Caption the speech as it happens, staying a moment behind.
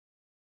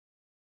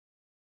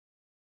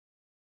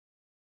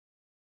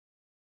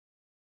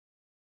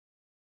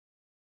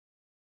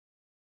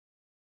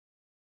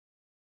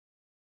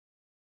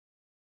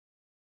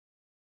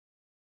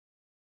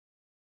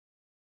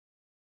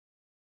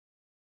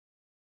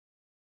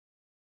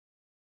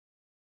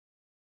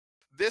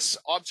This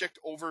object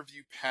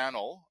overview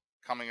panel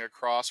coming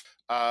across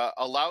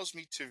allows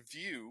me to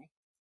view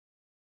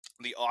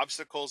the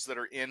obstacles that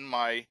are in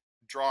my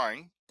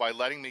drawing by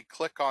letting me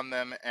click on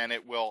them, and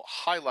it will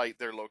highlight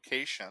their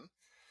location.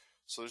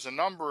 So there's a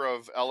number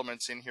of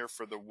elements in here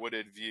for the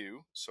wooded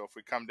view. So if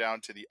we come down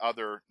to the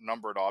other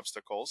numbered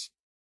obstacles,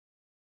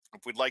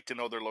 if we'd like to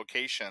know their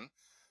location,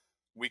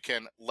 we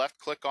can left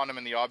click on them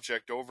in the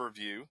object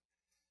overview.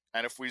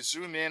 And if we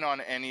zoom in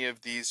on any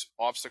of these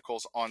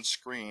obstacles on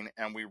screen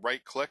and we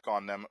right click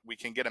on them, we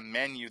can get a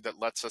menu that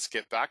lets us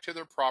get back to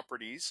their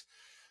properties,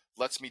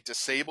 lets me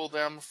disable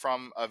them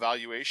from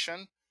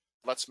evaluation,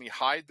 lets me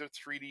hide their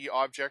 3D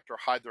object or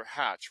hide their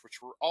hatch, which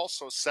were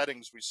also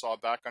settings we saw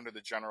back under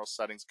the general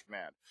settings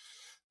command.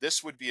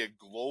 This would be a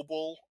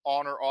global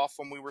on or off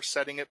when we were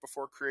setting it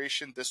before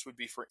creation. This would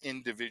be for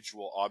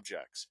individual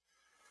objects.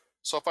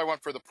 So if I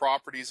went for the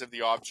properties of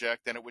the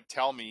object, then it would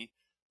tell me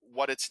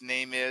what its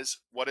name is,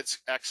 what its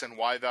X and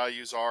Y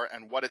values are,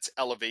 and what its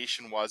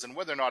elevation was, and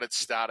whether or not its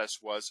status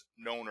was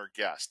known or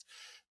guessed.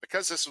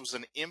 Because this was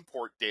an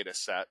import data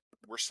set,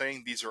 we're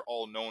saying these are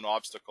all known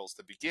obstacles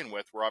to begin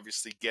with. We're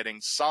obviously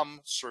getting some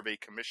survey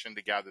commission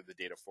to gather the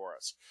data for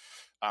us.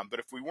 But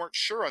if we weren't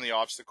sure on the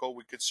obstacle,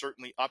 we could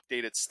certainly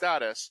update its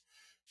status,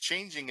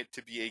 changing it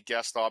to be a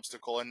guessed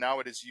obstacle, and now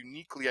it is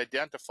uniquely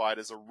identified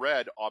as a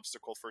red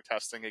obstacle for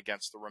testing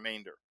against the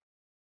remainder.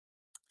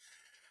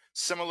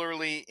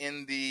 Similarly,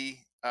 in the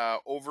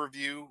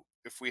overview,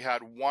 if we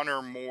had one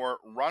or more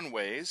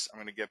runways, I'm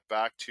going to get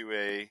back to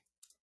a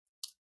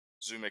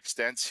zoom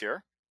extents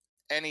here.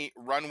 Any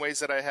runways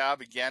that I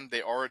have, again,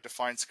 they are a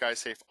defined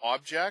SkySAFE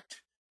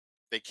object.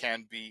 They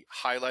can be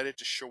highlighted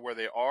to show where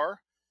they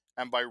are.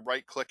 And by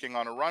right-clicking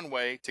on a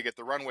runway to get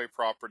the runway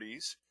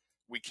properties,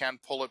 we can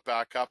pull it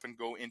back up and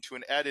go into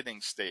an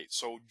editing state.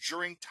 So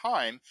during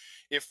time,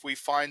 if we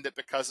find that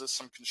because of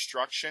some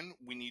construction,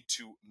 we need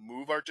to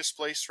move our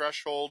displace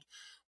threshold,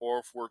 or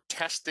if we're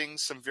testing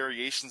some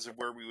variations of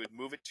where we would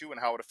move it to and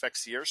how it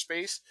affects the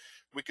airspace,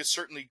 we could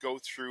certainly go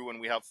through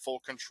and we have full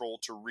control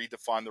to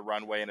redefine the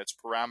runway and its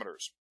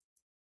parameters.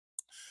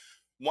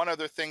 One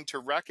other thing to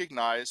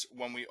recognize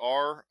when we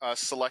are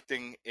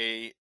selecting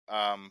a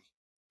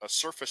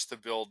surface to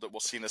build that we'll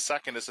see in a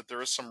second is that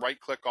there is some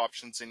right-click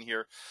options in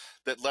here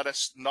that let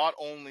us not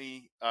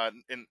only,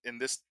 in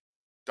this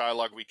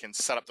dialog, we can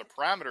set up the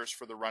parameters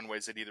for the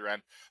runways at either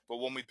end, but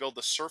when we build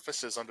the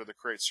surfaces under the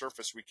create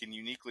surface, we can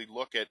uniquely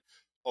look at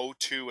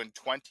 02 and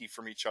 20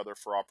 from each other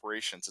for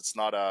operations. It's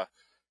not a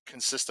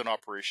consistent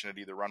operation at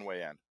either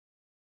runway end.